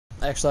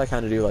Actually, I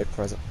kind of do like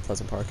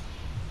Pleasant Park.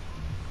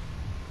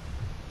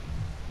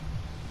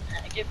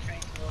 Get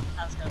pranked, Will.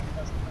 I was gonna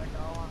Pleasant Park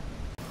all along.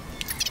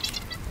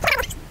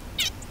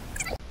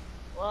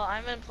 Well,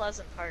 I'm in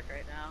Pleasant Park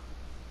right now.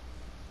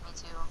 Me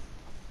too.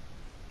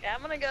 Okay,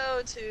 I'm gonna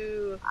go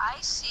to I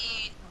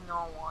see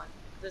no one.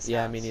 this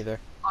Yeah, house. me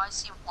neither. Oh, I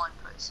see one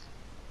person.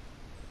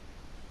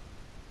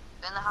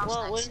 In the house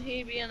Well, next. wouldn't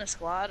he be in a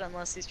squad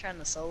unless he's trying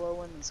to solo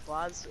win the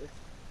squads? If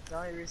the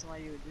only reason why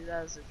you would do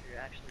that is if you're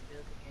actually good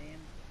at the game.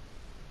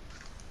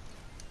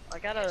 I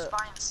He's gotta.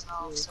 by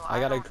himself, so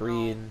I got a don't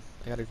green. know.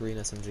 I got a green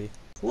SMG.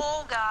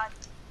 Oh God.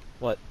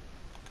 What?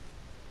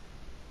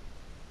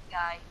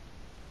 Guy.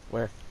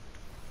 Where?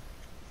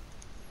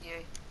 Here.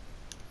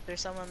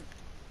 There's someone.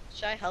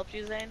 Should I help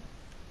you, Zane?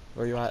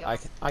 Where you at?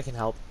 I can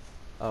help.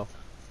 Oh,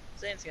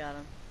 Zane's got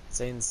him.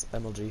 Zane's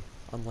MLG.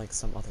 Unlike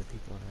some other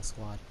people in our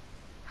squad.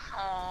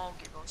 Oh,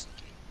 get those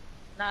CK.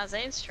 Nah,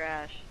 Zane's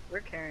trash.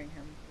 We're carrying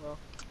him, Will.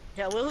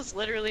 Yeah, Will's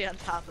literally on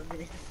top of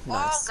me.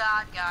 Nice. Oh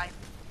God, guy.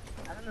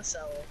 I'm in the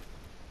cellar.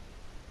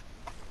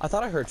 I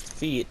thought I heard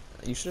feet.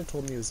 You should have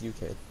told me it was you,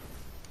 kid.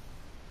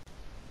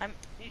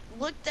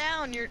 Look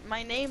down.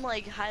 My name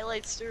like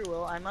highlights through.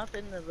 Will, I'm up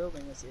in the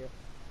building with you.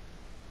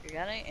 You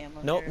got any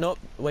ammo? Nope, here? nope.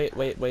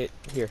 Wait.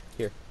 Here.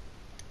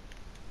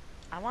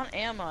 I want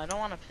ammo. I don't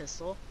want a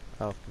pistol.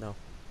 Oh no.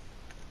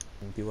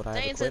 Be what I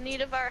have Zane's in equipped.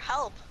 need of our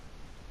help.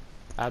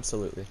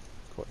 Absolutely.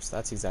 Of course.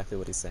 That's exactly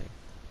what he's saying.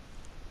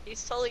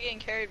 He's totally getting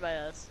carried by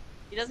us.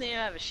 He doesn't even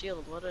have a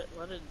shield. What a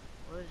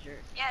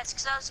jerk. Yeah, it's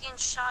because I was getting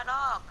shot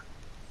up.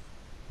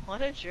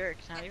 What a jerk.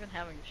 Not even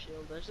having a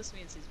shield. That just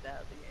means he's bad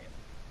at the game.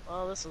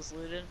 Well, this was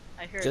looted.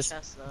 I hear a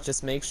chest though.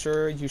 Just make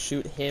sure you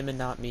shoot him and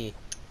not me.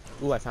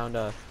 Ooh, I found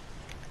a.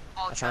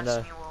 Oh, I trust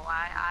found me, Will.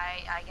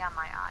 I got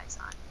my eyes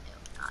on him,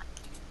 not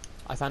you.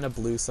 I found a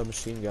blue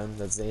submachine gun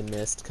that Zane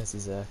missed because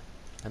he's a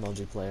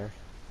MLG player.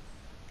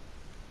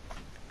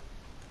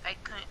 I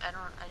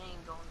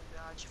didn't go in the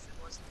garage if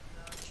it wasn't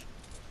the garage.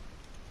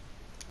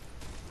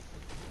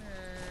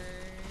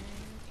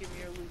 Give me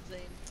your loot, Zane.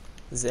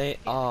 Zane,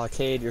 oh,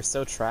 Cade, you're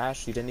so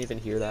trash. You didn't even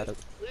hear that. Loot.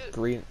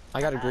 Green.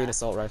 I got a green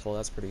assault rifle.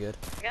 That's pretty good.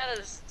 I got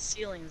a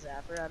ceiling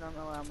zapper. I don't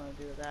know what I'm gonna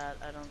do with that.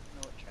 I don't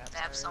know what traps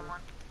Stab are. someone.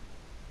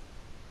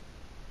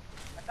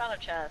 I found a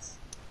chest.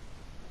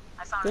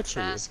 I found Good a for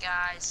you. chest,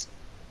 guys.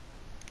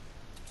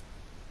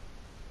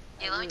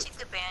 Yeah, let me take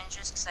the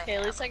bandages because I Okay, at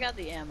have least I got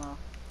the ammo.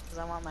 Because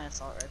I want my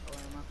assault rifle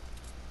ammo.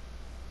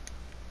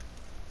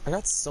 I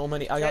got so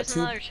many. There's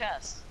another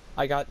chest.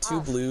 I got two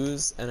Oh.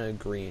 blues and a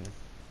green.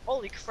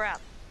 Holy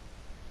crap.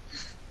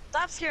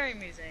 Stop scaring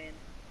me, Zane.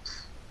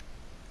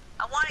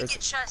 I want to get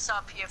chests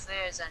up here if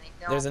there's any.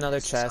 No, There's another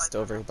this is chest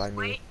like- over by me.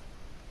 Wait.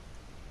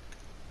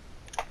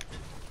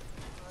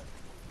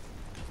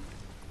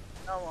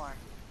 No more.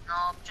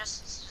 No,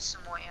 just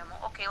some more ammo.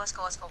 Okay, let's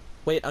go.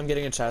 Wait, I'm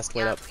getting a chest.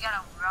 Wait up. We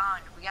gotta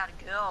run. We gotta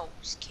go.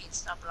 Just can't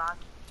stop blocking.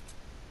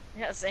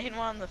 Yeah, Zane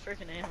won the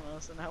freaking ammo,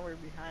 so now we're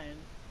behind.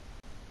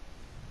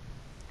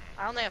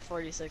 I only have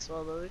 46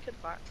 will, but we could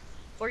find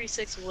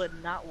 46 wood,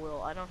 not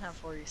will. I don't have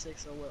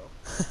 46 or will.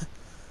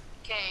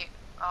 Okay,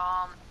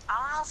 I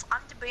don't know if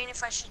I'm debating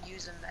if I should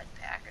use a med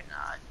pack or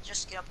not.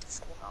 Just get up to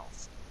full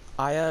health.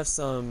 I have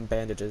some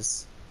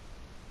bandages.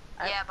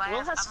 Yeah, but Will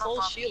I'm has full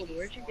above shield.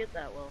 Where'd you 84. get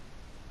that, Will?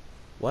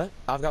 What?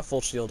 I've got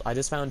full shield. I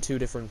just found two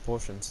different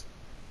portions.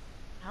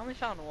 I only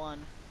found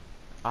one.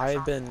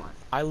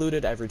 I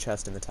looted every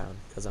chest in the town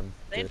because I'm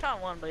Zane good.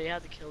 found one, but he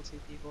had to kill 2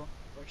 people,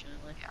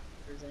 fortunately. Yeah.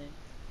 For Zane.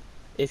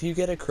 If you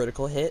get a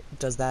critical hit,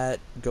 does that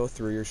go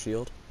through your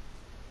shield?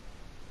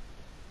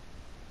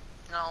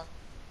 No.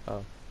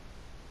 Oh.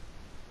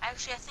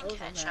 Actually, I think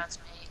Those on there. headshots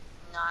may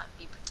not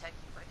be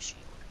protected by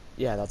shield.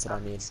 Yeah, that's what I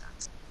That mean. makes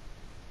sense.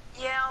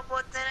 Yeah,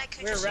 but then I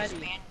could We're just ready.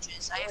 use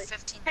bandages. I have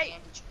 15 Hey!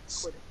 bandages.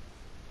 Quit it.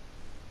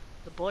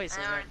 The boys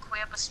And are I'm right.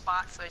 gonna equip a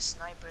spot for a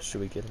sniper.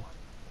 Should we get him?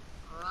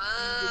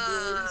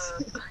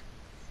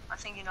 I'm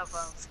thinking of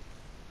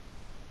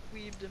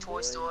Weaved and Toy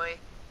boys. Story.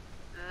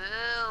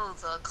 Ooh,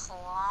 the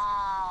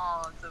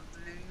claw, the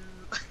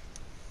blue.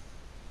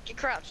 Get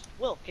crouched.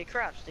 Will, get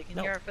crouched. They can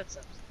No. hear our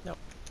footsteps.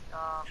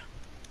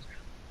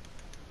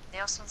 They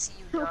also can see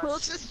you dodge.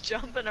 Will's just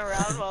jumping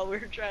around while we're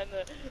trying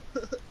to...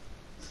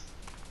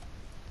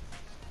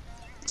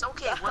 It's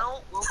okay,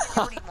 Will can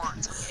do what he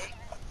wants, okay?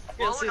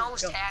 Will Yes,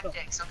 knows go, go.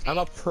 tactics, okay? I'm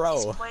a pro.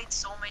 He's played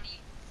so many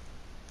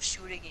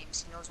shooter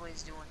games, he knows what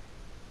he's doing.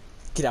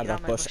 Get out Get of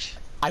out that my bush.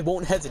 I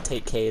won't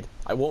hesitate, Cade.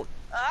 I won't.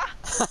 Ah!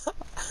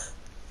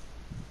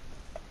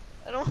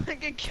 I don't want to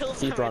get killed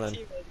Keep by my running.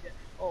 teammate again.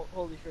 Oh,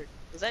 holy frick.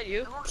 Was that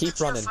you? It won't Keep get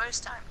you running. the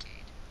first time, Cade.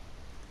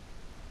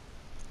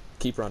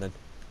 Keep running.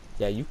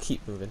 Yeah, you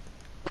keep moving.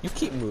 You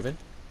keep moving.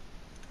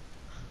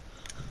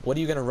 What are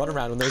you gonna run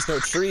around when there's no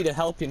tree to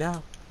help you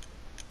now?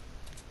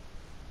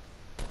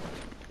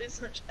 Please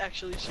don't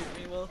actually shoot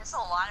me, Will. There's a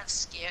lot of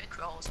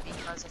scarecrows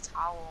because it's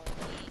Halloween.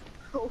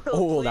 Will,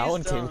 Oh, that please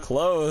one came don't.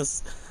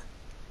 close.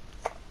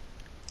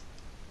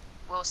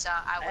 Will, so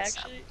I was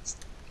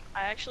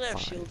I actually have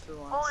Fine. shield for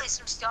once. Oh, there's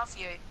some stuff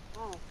here.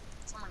 Ooh,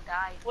 someone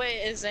died.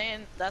 Wait, is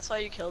Zane, that's why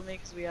you killed me,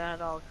 because we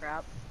had all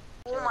crap?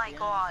 Oh my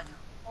god.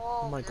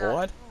 Oh my good.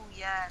 god. Ooh,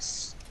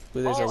 yes.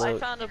 Ooh, there's a Oh, I little...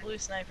 found a blue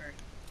sniper.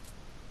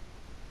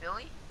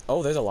 Really?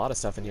 Oh, there's a lot of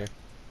stuff in here.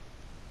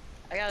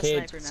 I got a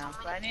Cade. sniper now,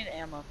 but I need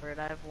ammo for it.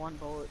 I have 1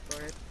 bullet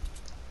for it.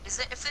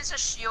 If there's a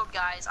shield,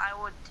 guys, I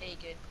would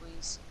take it,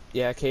 please.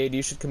 Yeah, Cade,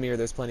 you should come here.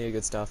 There's plenty of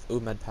good stuff. Ooh,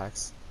 med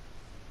packs.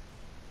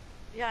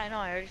 Yeah, I know.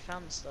 I already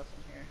found the stuff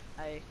in here.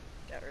 I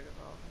got rid of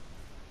all of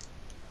it.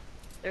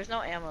 There's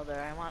no ammo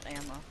there. I want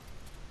ammo.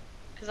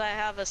 Cause I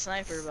have a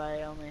sniper, but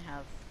I only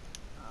have,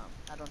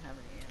 I don't have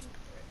any ammo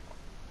for it.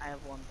 I have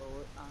 1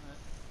 bullet on it.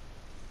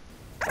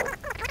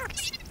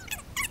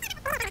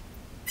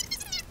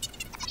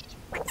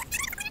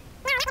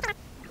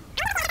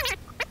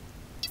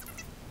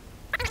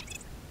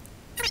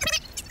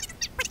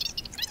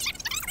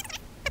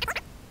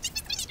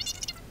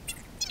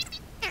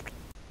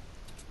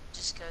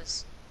 Just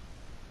cause.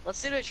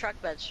 Let's do the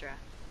truck bed strat.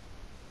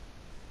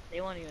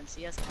 They won't even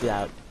see us.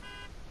 Yeah.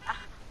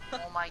 Oh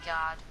my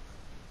god.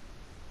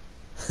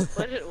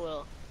 But it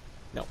will.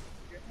 No.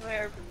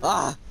 Where?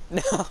 Ah!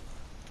 No!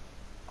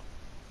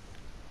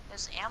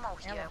 There's ammo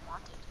here. Ammo. I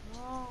wanted.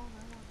 No,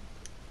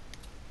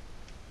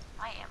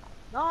 My ammo.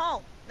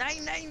 no.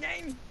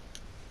 999. Need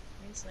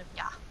sniper.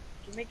 Yeah.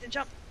 Can you make the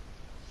jump?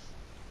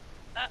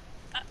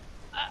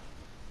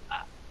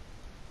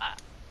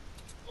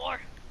 More.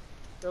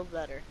 Build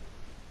better.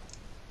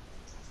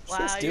 What's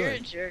Wow, this you're a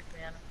doing? jerk,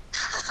 man.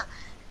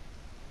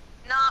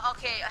 Nah,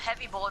 okay, a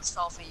heavy bullets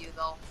fell for you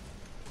though.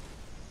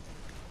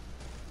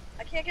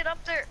 I can't get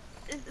up there.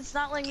 It's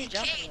not letting me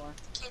jump Okay, anymore.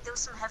 okay, there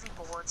was some heavy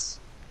bullets.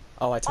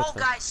 Oh, I took Oh,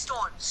 them. guys,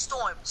 storm. It's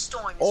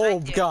Oh,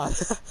 right there. God.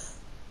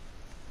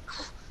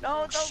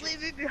 No, Oh, don't shit.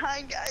 leave me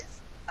behind, guys.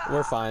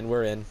 We're fine.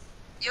 We're in.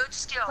 Yo,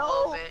 just get a No.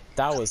 little bit.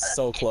 That was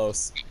so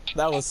close.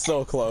 That was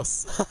so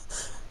close.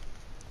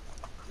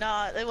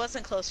 No, it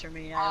wasn't close for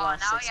me. I Oh,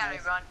 lost now 6 I gotta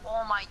lives. run.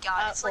 Oh my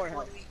god, it's 4 like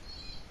health. literally.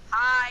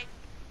 Hi.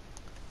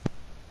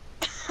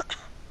 Do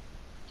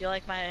you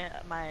like my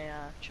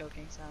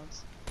choking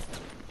sounds?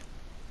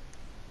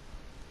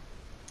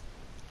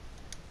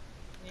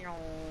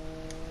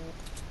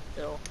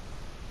 Bill.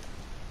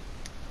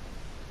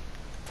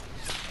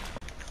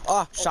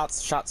 Ah,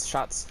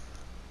 shots.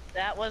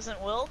 That wasn't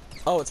Will?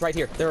 Oh, it's right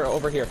here. They're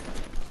over here.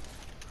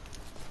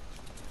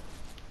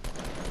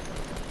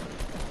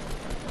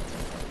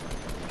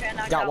 Okay, I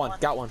knocked Got out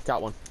one.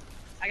 Got one.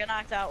 I got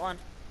knocked out 1.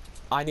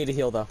 I need to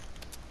heal, though.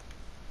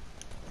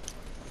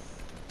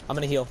 I'm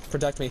gonna heal.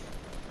 Protect me.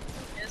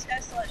 Yeah, this guy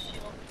still has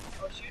shield.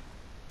 Oh, shoot.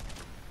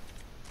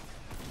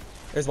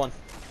 There's one.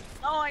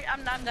 No,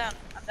 I'm down.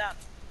 I'm down.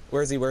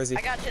 Where is he?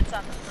 I got hits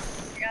on him.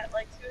 I got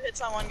like 2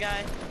 hits on one guy.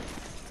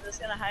 I'm just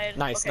gonna hide.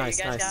 Nice, okay, nice,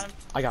 you guys nice. got him?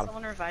 I got him.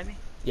 Someone revive me.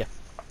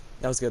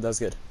 That was good. That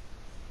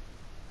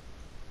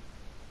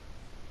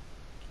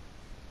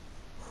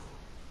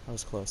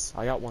was close.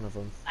 I got one of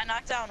them. I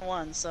knocked down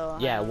 1, so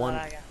Yeah, I don't know one-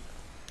 what I got.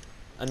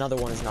 Another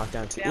one is knocked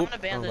down too. Okay, I'm Oop,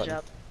 gonna wrong bandage button.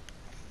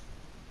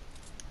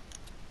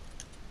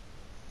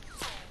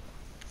 up.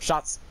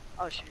 Shots.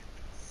 Oh shoot.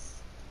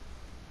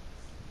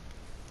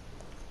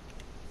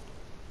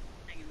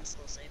 I'm in this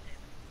little safe haven.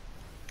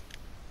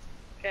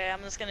 Okay,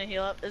 I'm just gonna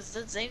heal up. Did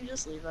Zane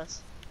just leave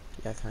us?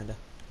 Yeah, kinda.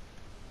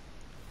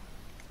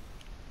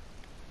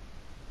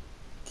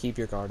 Keep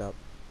your guard up.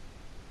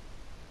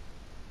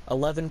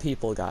 11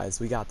 people, guys.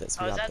 We got this.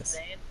 We Oh, is got that this.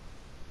 Zane?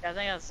 Yeah, I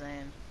think that's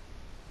Zane.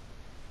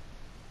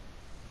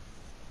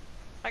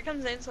 Why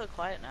come Zane's so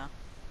quiet now?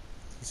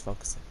 He's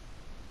focusing.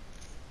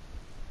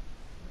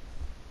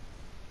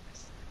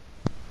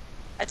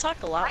 I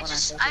talk a lot I when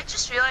just I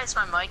focus. realized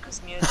my mic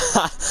was muted.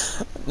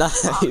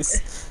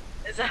 Nice.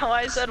 Is that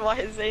why I said why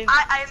is Zane?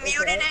 I so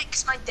muted quiet? it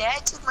because my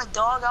dad took my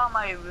dog out of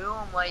my room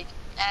like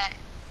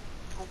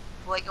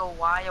a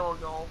while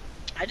ago.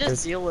 I just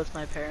There's- deal with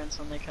my parents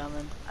when they come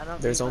in. I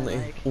don't. There's mute my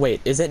only. mic.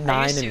 Wait, is it I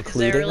 9 used to, 'cause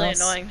including they're really us?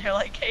 annoying. They're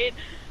like, Cade,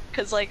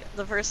 because like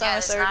the first time Yeah, I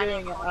it's started not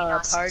doing including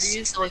us, it's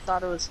parties, so- they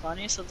thought it was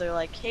funny, so they're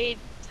like, Cade,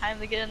 time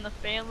to get in the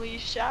family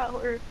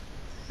shower.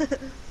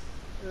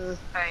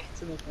 Alright.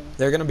 It's in the family.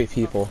 They're gonna be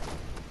people.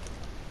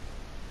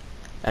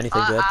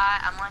 Anything good?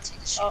 I'm gonna take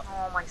the shot.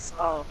 Oh. Oh my phone.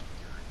 Oh,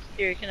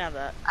 here you can have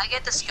that. I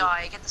get the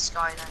sky. Then.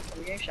 Are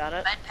we getting shot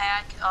at? Med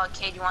pack.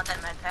 Kate, you want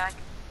that med pack?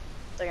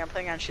 It's like I'm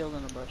putting on shield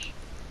in the bush.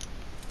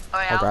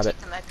 Alright, I'll I'll grab take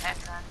it. the med pack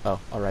then. Oh,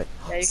 alright.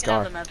 Yeah, you can Scar.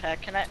 have the med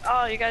pack. Can I?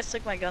 Oh, you guys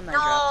took my gun that I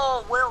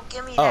dropped. No, Will,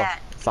 give me Oh, that.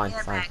 fine, Give me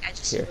that fine. back. I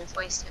just Here.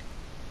 wasted it.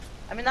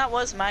 I mean, that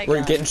was my We're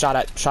gun. getting shot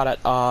at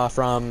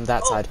from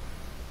that Oh. side.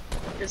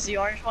 Is the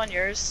orange one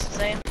yours,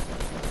 Zane?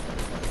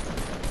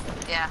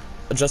 Yeah.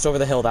 Just over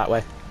the hill that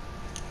way.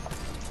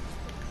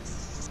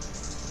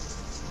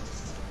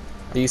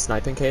 Are you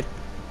sniping, Cade?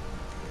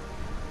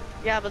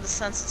 Yeah, but the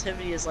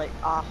sensitivity is like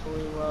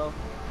awfully low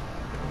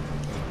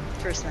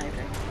for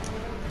sniping.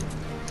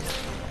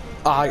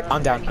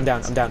 I'm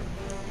down.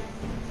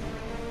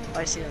 Oh,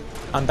 I see them.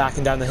 I'm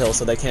backing down the hill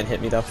so they can't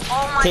hit me though.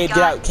 Oh my Cade, god.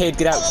 get out. Cade,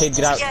 get out. Cade,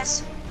 get out.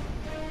 Yes.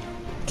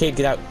 Cade,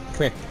 get out.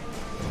 Come here.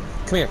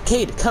 Come here.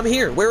 Cade, come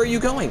here. Where are you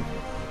going?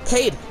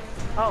 Cade.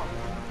 Oh,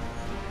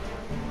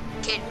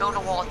 Kate, build a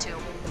wall too.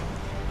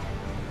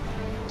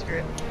 screw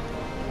it.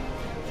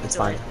 It's Too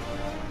fine. late.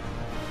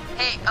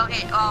 Hey,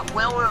 okay,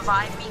 Will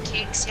revive me,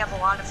 Kate, 'cause you have a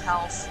lot of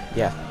health.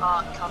 Yeah.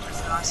 Cover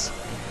for us.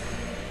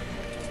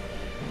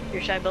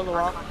 Here, should I build a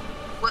wall?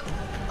 What,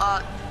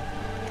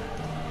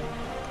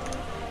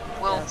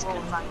 Will, Yeah, that's Will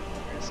good. revive me.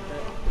 That's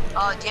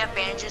good. Do you have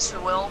bandages for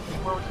Will?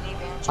 Will, do you need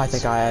bandages? I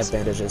think I have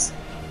bandages.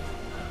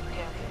 Okay,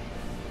 okay.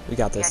 We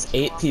got this.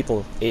 Yeah, 8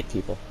 people. 8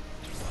 people.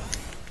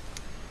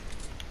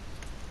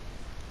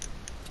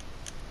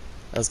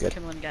 That was good.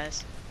 Come on,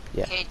 guys.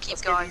 Yeah. Okay, keep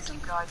Let's get going, these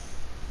keep in. going.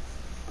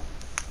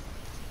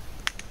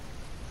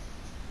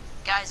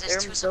 Guys, They're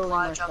there's 2 building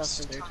supply more drops.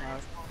 stuff for their tower.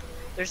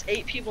 There's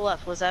 8 people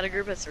left. Was that a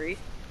group of 3?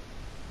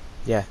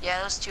 Yeah. Yeah,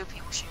 there's 2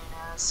 people shooting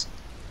at us.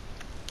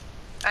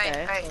 Alright,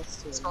 Okay, alright, let's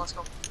do let's it. go, let's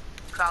go.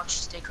 Crouch,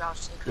 stay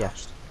crouched, stay Yeah.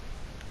 crouched.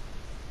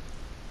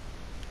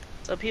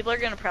 So people are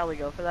gonna probably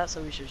go for that,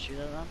 so we should shoot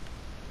at them.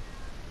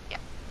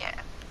 Yeah.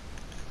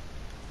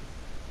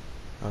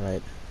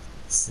 Alright.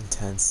 This is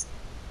intense.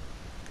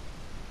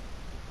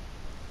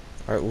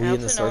 Alright, we And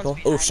in the hopefully no circle?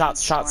 one's Oh, behind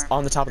shots, the shots storm.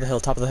 on the top of the hill,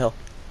 top of the hill.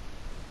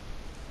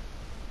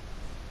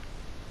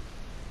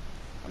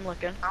 I'm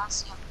looking. I don't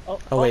see him.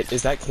 Oh wait,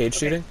 is that Cade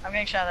shooting? I'm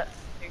getting shot at. I'm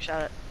getting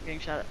shot at. I'm getting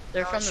shot at.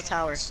 They're No, from the shooting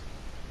tower. us.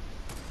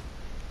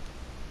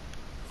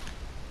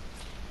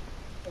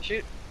 Oh,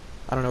 shoot.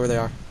 I don't know where they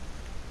are.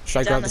 Should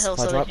I Down grab the the hill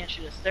supply so drop? they can't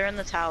shoot us. They're in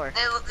the tower.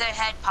 Their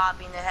head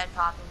popping, their head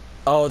popping.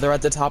 Oh, they're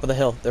at the top of the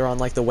hill. They're on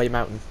like the Way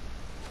Mountain.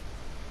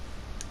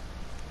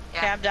 Yeah.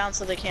 Cab down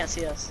so they can't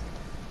see us.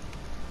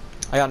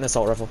 I got an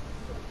assault rifle.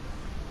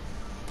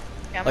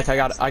 Yeah, Like I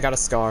got a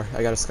scar.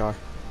 I got a scar.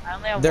 I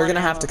only have They're one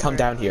gonna have ammo to come for-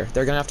 down here.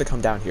 They're gonna have to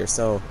come down here.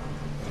 So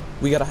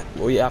we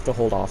have to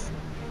hold off.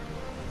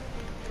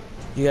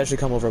 You guys should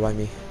come over by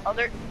me. Oh,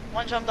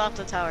 one jumped off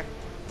the tower.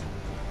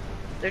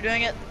 They're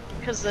doing it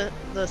because the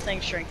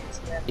thing's shrinking.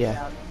 So they have to Yeah.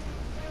 get out.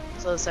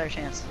 So it's our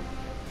chance.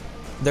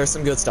 There's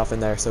some good stuff in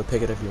there, so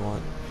pick it if you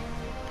want.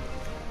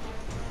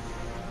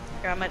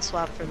 Here, I might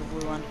swap for the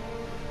blue one.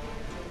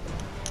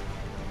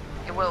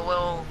 Hey,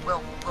 Will,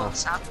 Oh.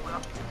 stop,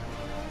 Will.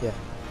 Yeah.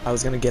 I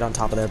was gonna get on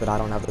top of there, but I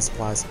don't have the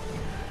supplies.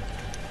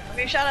 I'm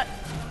being shot at.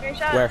 I'm being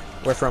shot at. Where?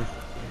 Where from?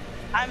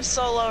 I'm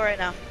so low right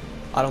now.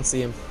 I don't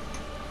see him.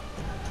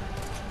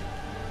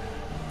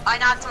 I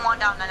knocked him one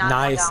down, I knocked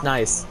Nice, one down.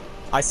 nice.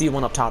 I see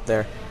one up top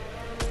there.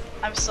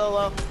 I'm so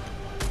low.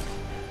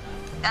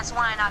 That's the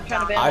one I knocked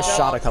Trying to down. bandage I up.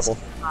 shot a couple.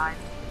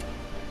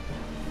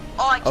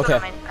 Oh, I killed Okay.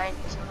 him. I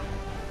didn't kill him.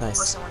 What's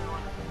Nice. the one you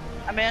want?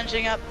 I'm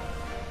managing up.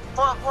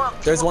 Pull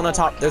up. There's one on Oh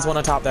top. my There's God. one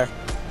on top there.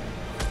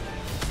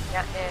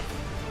 Yeah, there.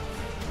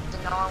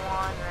 There's another one.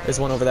 Right There's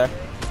one over there.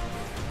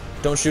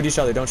 Don't shoot each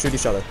other. Don't shoot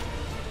each other.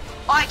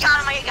 Oh, I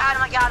got him.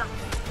 I got him.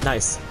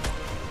 Nice.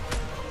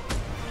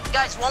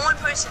 Guys, one more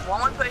person.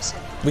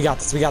 We got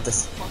this. We got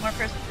this. One more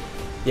person.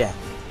 Yeah.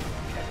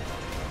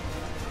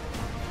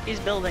 He's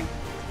building,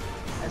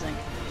 I think.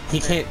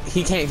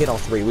 He can't get all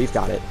 3. We've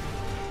got it.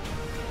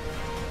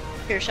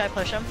 Here, should I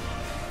push him?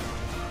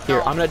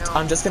 Here, No, no.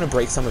 I'm just gonna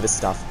break some of his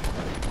stuff.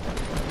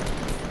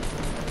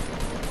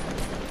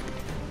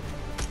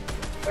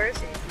 Where is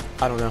he?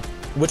 I don't know.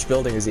 Which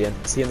building is he in?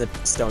 Is he in the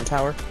stone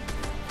tower?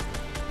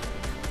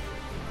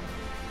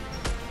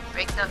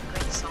 Break the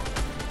stone.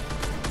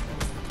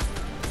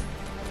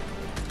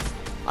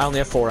 I only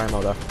have 4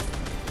 ammo though.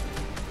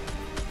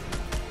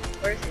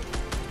 Where is he?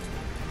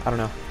 I don't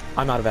know.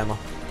 I'm out of ammo.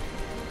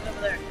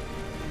 Over there.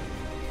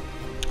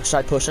 Should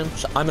I push him?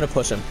 I'm gonna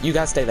push him. You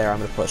guys stay there. I'm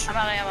gonna push. I'm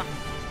out of ammo.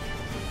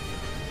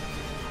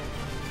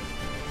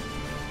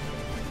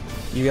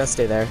 You guys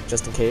stay there,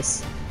 just in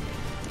case.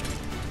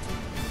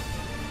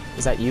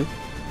 Is that you?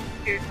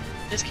 Here,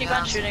 just keep Yeah.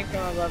 on shooting from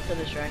above to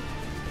distract.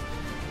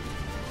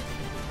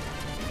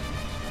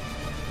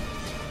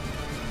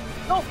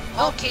 Oh,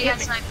 Okay, hit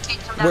that's me. not. Kate,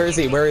 come down. Where is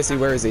he? Kate, Where Kate, is he?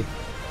 come Where is he? down.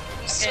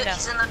 He's Okay, in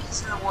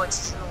the woods.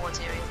 He's in the woods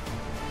area.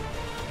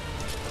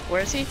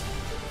 Where is he?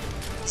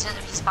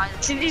 He's by the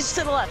He's trees.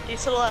 to the left.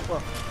 He's to the left, Will.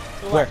 To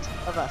the Where?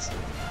 left of us.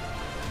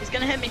 He's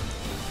gonna hit me.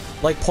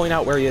 Like, point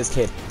out where he is,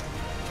 kid.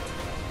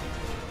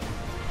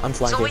 I'm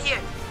He's over flanking.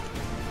 here.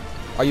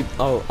 Are you?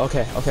 Oh,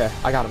 okay, okay.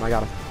 I got him.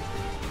 I'm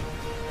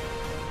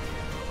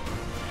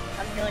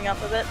healing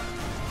up a bit.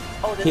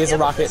 Oh, does He has a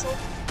have rocket. missile?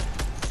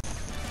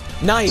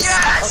 Nice!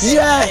 Yes! Okay,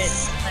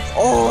 Yes! nice.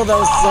 Oh, that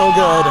was so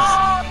good.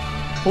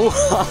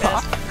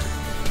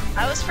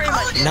 I was pretty How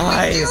much. did we do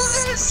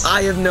Nice! this?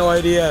 I have no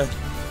idea.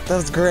 That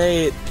was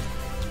great.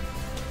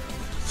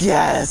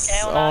 Yes! Okay,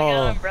 well now I get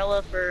an Oh,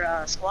 umbrella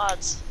for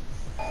squads.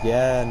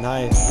 yeah,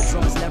 nice. The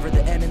drum is never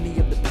the enemy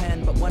of the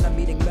pen, but when I'm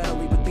eating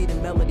melody with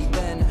beating melody,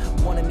 then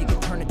one of me can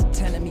turn into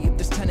 10 of me. If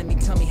there's 10 of me,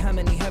 tell me how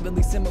many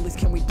heavenly similes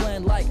can we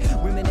blend? Like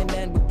women and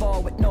men would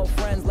fall with no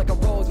friends, like a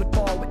rose would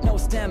fall with no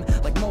stem.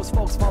 Like most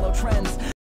folks follow trends.